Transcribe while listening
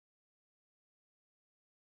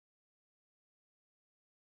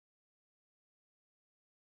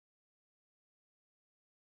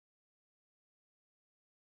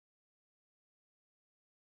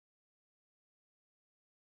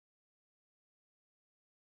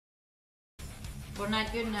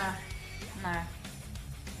Fortnite good? No. No.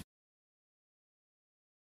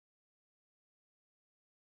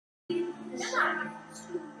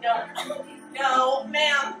 No. No,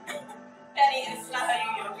 ma'am. Benny, it's not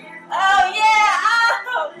how you do. Oh, yeah!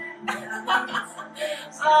 Oh!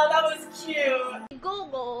 Oh, that was cute.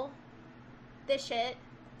 Google this shit,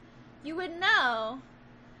 you would know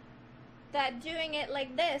that doing it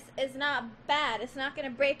like this is not bad. It's not gonna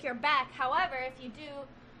break your back. However, if you do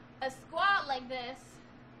a squat like this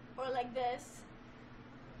or like this,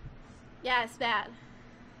 yeah, it's bad.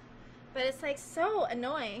 But it's like so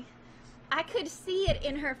annoying. I could see it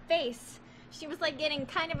in her face. She was like getting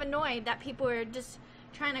kind of annoyed that people were just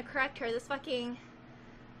trying to correct her. This fucking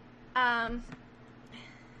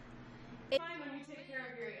Fine when you take care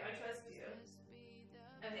of Yuri. I trust you.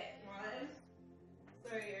 Okay, one.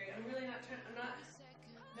 Sorry, Yuri. I'm really not trying. I'm not.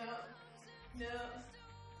 No. No.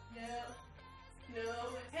 No.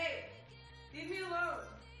 No. Hey! Leave me alone.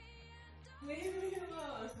 Leave me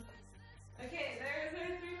alone. Okay, there's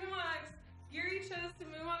our 3 moonwalks. Yuri chose to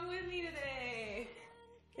moonwalk with me today.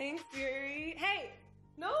 Thanks, Yuri. Hey!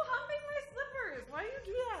 No humping my slippers. Why do you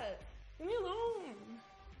do that? Leave me alone.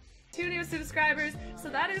 2 new subscribers, so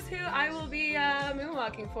that is who I will be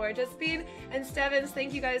moonwalking for. Justine and Stevens,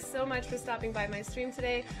 thank you guys so much for stopping by my stream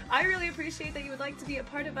today. I really appreciate that you would like to be a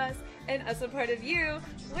part of us and us a part of you.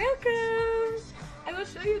 Welcome! I will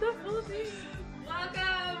show you the full thing.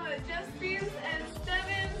 Welcome, Justine and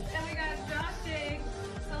Stevens, and we got Josh Jake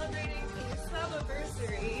celebrating a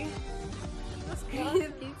sub-anniversary. Let's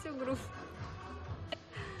go.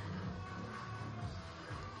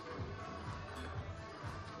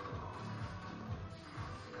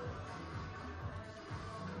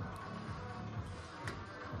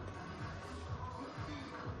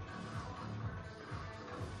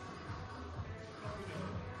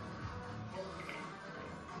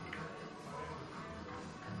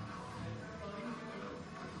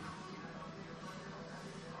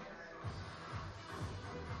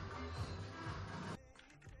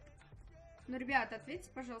 Ну, ребята, ответьте,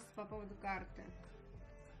 пожалуйста, по поводу карты.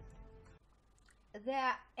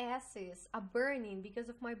 Their asses are burning because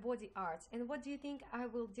of my body art. And what do you think I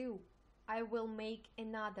will do? I will make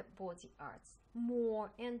another body art.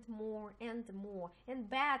 More and more and more. And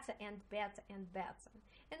better and better and better.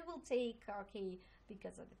 And will take, okay,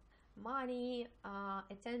 because of money,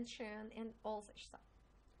 attention, and all such stuff.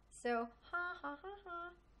 So, ha ha ha ha.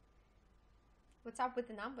 What's up with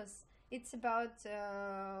the numbers? It's about,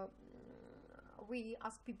 we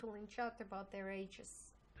ask people in chat about their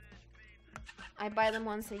ages. I buy them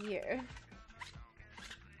once a year.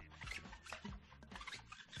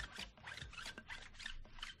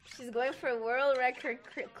 She's going for a world record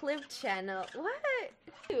clip channel. What?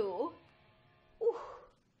 Ew. Ooh.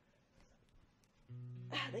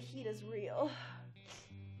 The heat is real.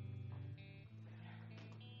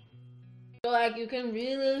 Like, you can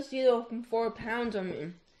really see the 4 pounds on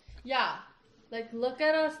me. Yeah. Like, look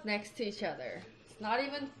at us next to each other. It's not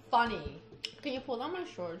even funny. Can you pull down my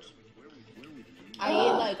shorts? I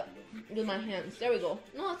ate, like, with my hands. There we go.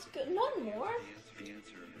 No, it's good. Not more.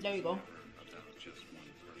 There you go.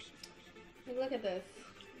 Like, look at this.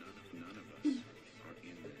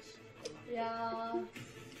 Yeah.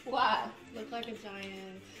 What? Look like a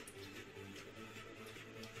giant.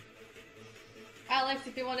 Alex,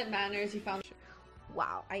 if you wanted manners, you found.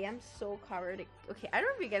 Wow, I am so covered. Okay, I don't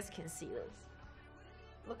know if you guys can see this.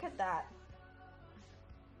 Look at that.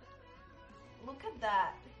 Look at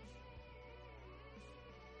that.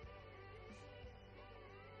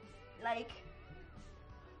 Like,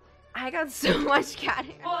 I got so much cat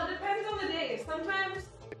hair. Well, it depends on the day. Sometimes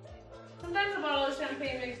a bottle of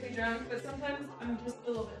champagne makes me drunk, but sometimes I'm just a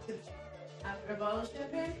little bit tipsy after a bottle of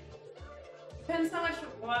champagne. Depends how much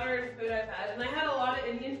water and food I've had. And I had a lot of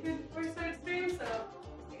Indian food before I started stream, so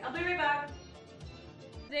I'll be right back.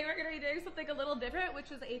 Today we're going to be doing something a little different, which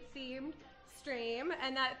is a themed stream.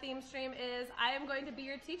 And that themed stream is I am going to be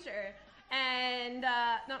your teacher. And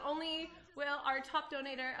not only will our top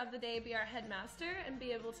donator of the day be our headmaster and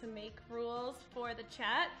be able to make rules for the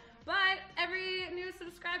chat, but every new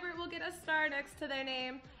subscriber will get a star next to their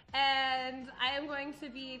name. And I am going to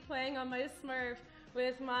be playing on my Smurf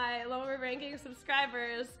with my lower ranking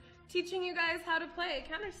subscribers, teaching you guys how to play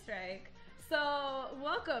Counter-Strike. So,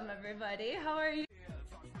 welcome everybody, how are you?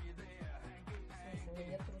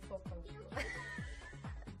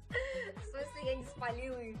 В смысле, я не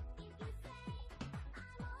спалила их.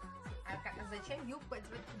 А зачем юбку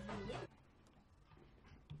одевать длиннее?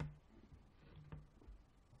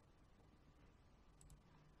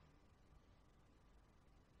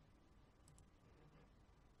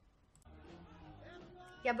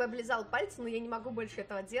 Я бы облизал пальцы, но я не могу больше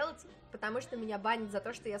этого делать, потому что меня банят за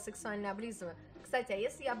то, что я сексуально облизываю. Кстати, а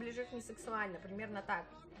если я оближу их не сексуально? Примерно так.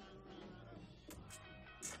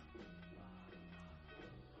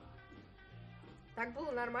 Так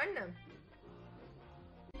было нормально?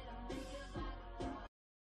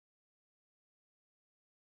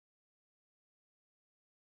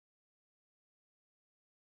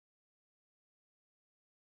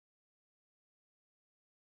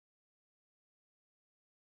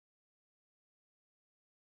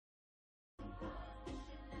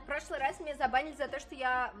 В прошлый раз меня забанили за то, что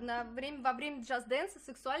я во время джаз-дэнса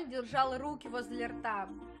сексуально держала руки возле рта.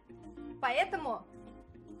 Поэтому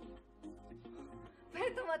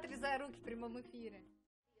отрезаю руки в прямом эфире.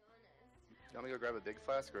 You want me to go grab a big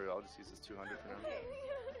flask, or I'll just use this 200 for now?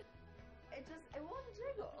 It won't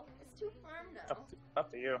jiggle. It's too firm now.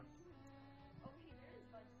 Up to you. Okay, there is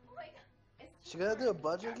budget. Oh my god. It's She gonna do a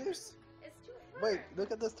budget list? It's too firm. Wait,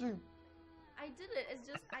 look at the stream. I did it. It's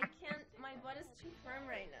just I can't. My butt is too firm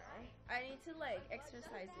right now. I need to like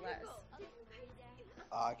exercise less.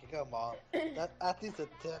 Ah, okay, come on. That at least a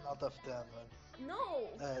 10 out of 10, man. No,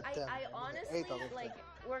 10, I honestly 8 out of 10. like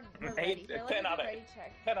we're ready. 10 out of 8. Ready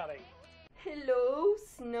check. 10 out of 8. Hello,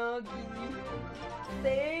 Snuggie.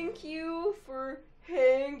 Thank you for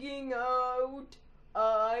hanging out.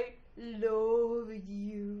 I love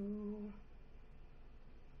you.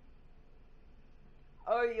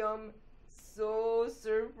 I am so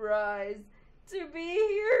surprised to be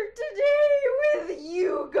here today with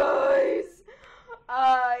you guys.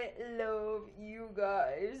 I love you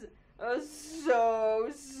guys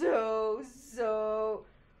so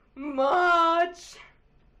much.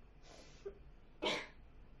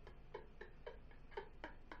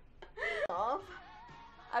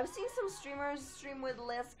 I've seen some streamers stream with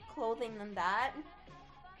less clothing than that.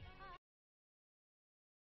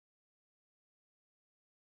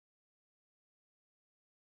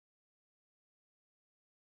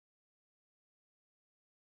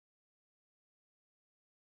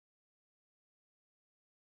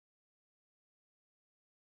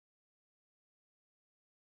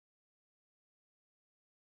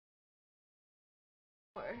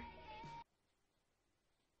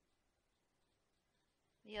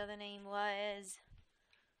 The other name was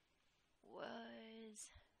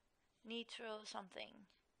Nitro something.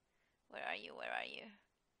 Where are you?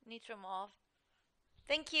 Nitro Mauve.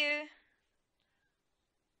 Thank you.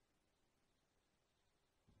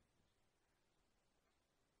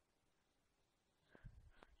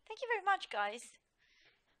 Thank you very much, guys.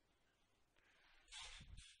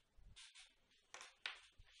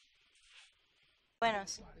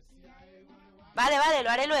 Buenos. Vale, lo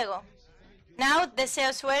haré luego. Now,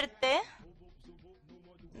 deseo suerte.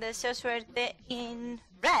 Deseo suerte in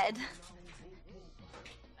red.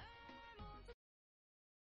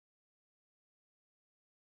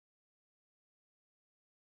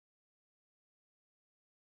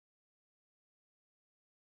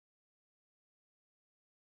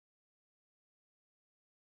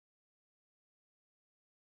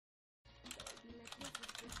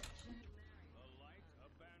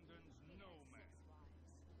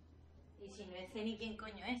 Y si no sé ni quién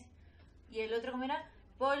coño es. Y el otro, ¿cómo era?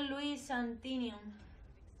 Paul Louis Santinium.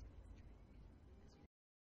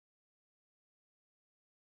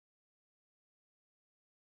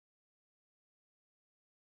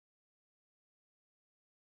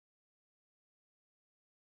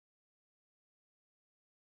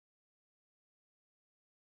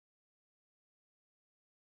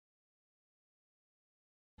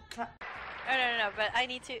 No, but I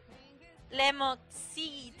need to...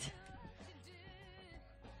 Lemoxid.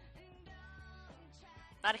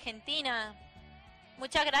 Argentina.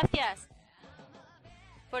 Muchas gracias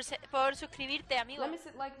por suscribirte, amigo. Let me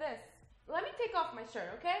sit like this. Let me take off my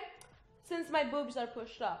shirt, okay? Since my boobs are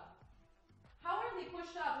pushed up. How are they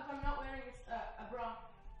pushed up if I'm not wearing a bra?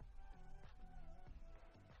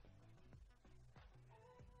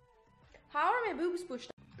 How are my boobs pushed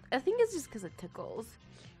up? I think it's just because it tickles.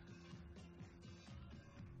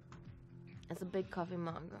 It's a big coffee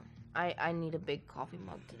mug. I need a big coffee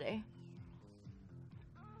mug today.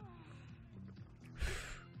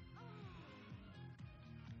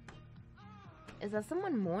 Is that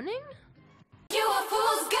someone mourning? You a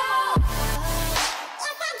fool's gold.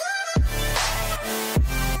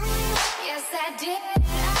 Yes, I did.